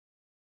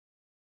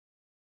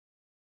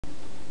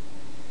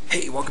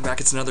Hey, welcome back.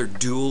 It's another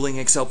Dueling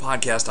Excel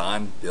podcast.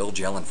 I'm Bill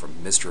Jelen from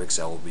Mr.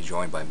 Excel. We'll be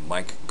joined by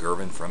Mike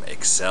Gervin from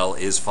Excel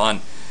is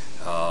Fun.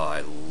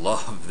 I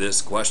love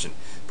this question.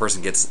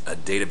 Person gets a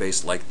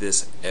database like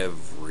this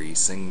every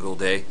single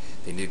day.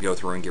 They need to go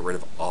through and get rid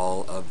of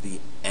all of the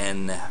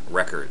N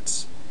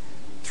records.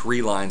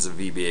 3 lines of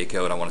VBA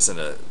code. I want to send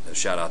a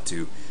shout out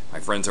to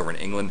my friends over in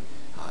England,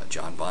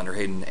 John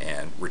Bonderhayden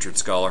and Richard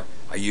Scholar.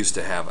 I used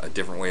to have a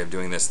different way of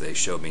doing this. They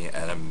showed me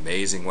an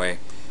amazing way.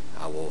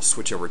 I will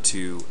switch over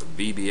to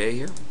VBA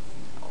here,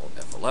 Alt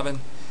F11,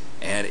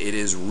 and it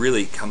is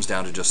really comes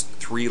down to just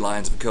 3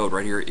 lines of code.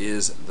 Right here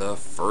is the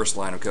first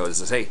line of code. It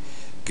says, hey,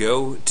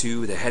 go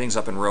to the headings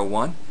up in row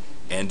 1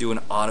 and do an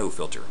auto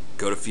filter.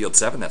 Go to field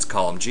 7, that's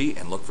column G,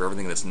 and look for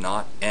everything that's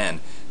not N.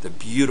 The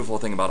beautiful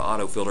thing about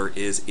auto filter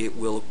is it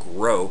will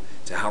grow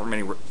to however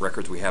many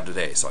records we have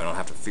today, so I don't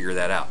have to figure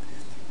that out.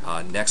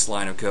 Next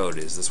line of code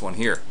is this one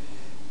here.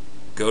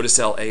 Go to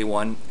cell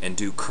A1 and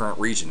do current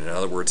region. In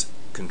other words,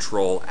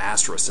 Control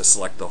asterisk to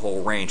select the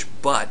whole range,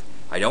 but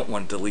I don't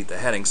want to delete the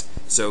headings,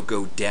 so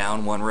go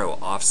down 1 row.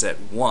 Offset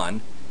 1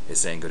 is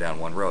saying go down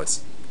 1 row. You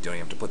don't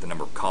even have to put the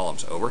number of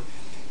columns over.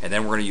 And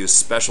then we're going to use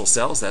special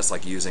cells. That's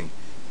like using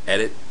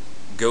edit,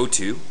 go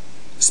to,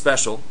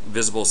 special,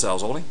 visible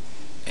cells only,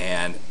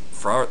 and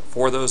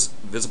for those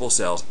visible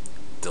cells,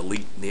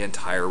 delete the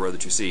entire row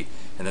that you see.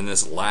 And then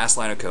this last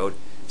line of code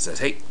says,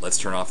 hey, let's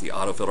turn off the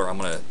autofilter. I'm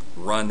going to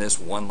run this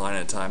 1 line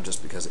at a time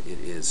just because it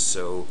is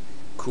so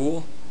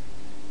cool.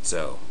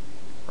 So,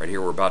 right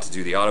here we're about to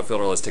do the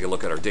autofilter. Let's take a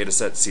look at our data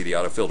set. See, the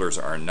autofilters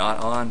are not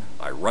on.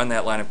 I run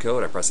that line of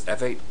code. I press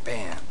F8.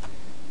 Bam!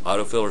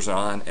 Autofilters are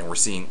on, and we're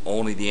seeing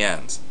only the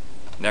ends.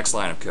 Next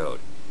line of code.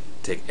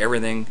 Take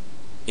everything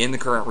in the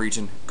current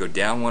region, go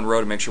down 1 row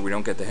to make sure we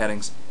don't get the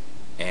headings,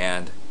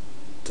 and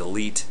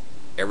delete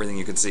everything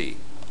you can see.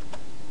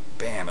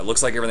 Bam! It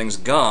looks like everything's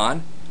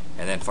gone.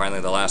 And then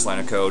finally, the last line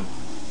of code,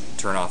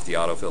 turn off the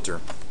autofilter.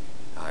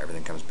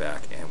 Everything comes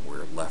back and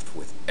we're left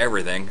with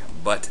everything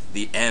but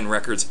the N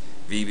records.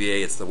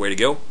 VBA, it's the way to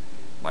go.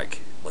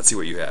 Mike, let's see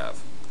what you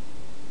have.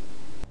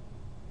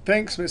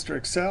 Thanks, Mr.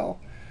 Excel.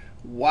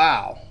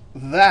 Wow,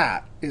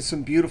 that is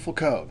some beautiful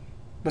code.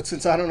 But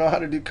since I don't know how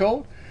to do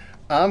code,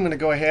 I'm going to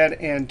go ahead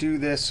and do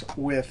this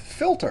with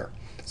filter.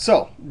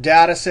 So,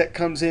 data set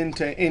comes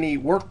into any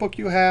workbook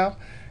you have.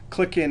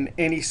 Click in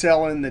any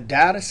cell in the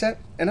data set,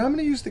 and I'm going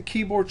to use the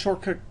keyboard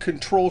shortcut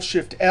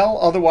Control-Shift-L.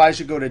 Otherwise,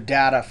 you go to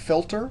Data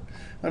Filter.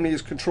 I'm going to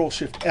use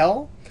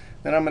Control-Shift-L.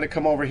 Then I'm going to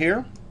come over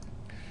here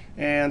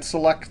and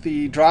select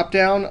the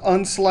drop-down,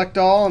 unselect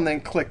all, and then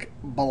click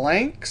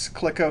blanks.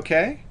 Click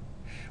OK.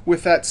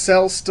 With that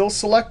cell still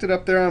selected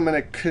up there, I'm going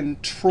to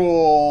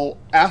Control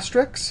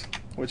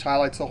asterisk, which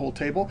highlights the whole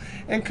table,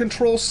 and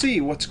Control-C.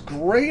 What's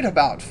great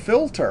about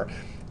filter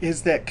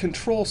is that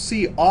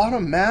Control-C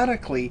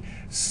automatically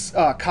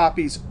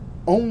copies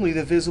only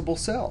the visible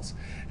cells.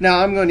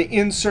 Now I'm going to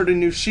insert a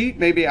new sheet.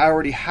 Maybe I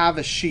already have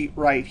a sheet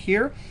right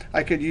here.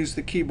 I could use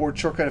the keyboard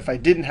shortcut if I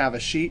didn't have a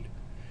sheet.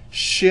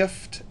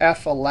 Shift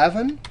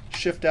F11,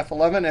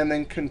 and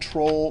then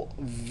Control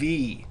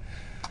V.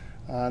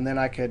 And then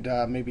I could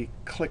maybe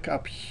click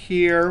up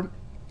here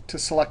to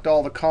select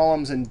all the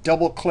columns and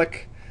double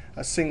click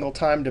a single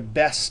time to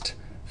best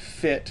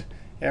fit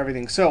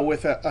everything. So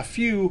with a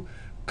few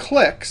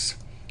clicks,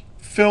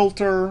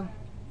 filter,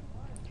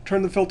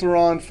 turn the filter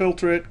on,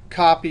 filter it,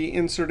 copy,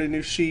 insert a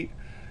new sheet,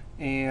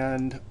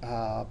 and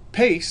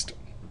paste.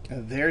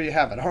 And there you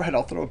have it. All right,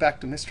 I'll throw it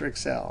back to Mr.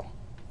 Excel.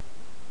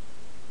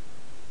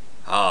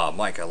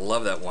 Mike, I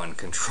love that one.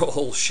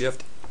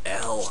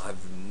 Control-Shift-L.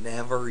 I've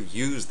never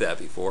used that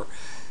before,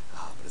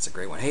 but it's a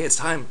great one. Hey, it's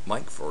time,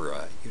 Mike,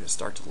 for you to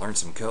start to learn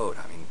some code.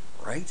 I mean,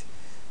 right?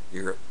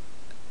 You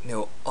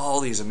know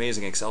all these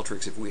amazing Excel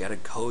tricks. If we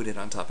added code in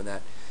on top of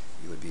that,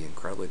 you would be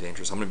incredibly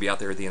dangerous. I'm going to be out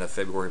there at the end of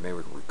February. Maybe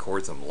we can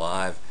record some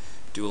live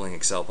Dueling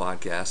Excel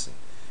podcasts, and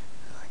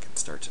I can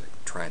start to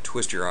try and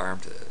twist your arm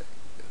to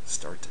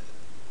start to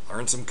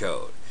learn some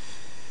code.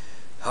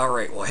 All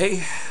right. Well,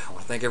 hey, I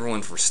want to thank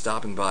everyone for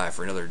stopping by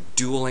for another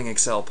Dueling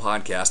Excel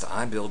podcast.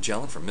 I'm Bill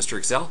Jelen from Mr.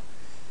 Excel.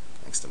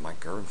 Thanks to Mike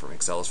Gervin from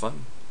Excel is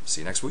Fun.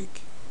 See you next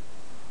week.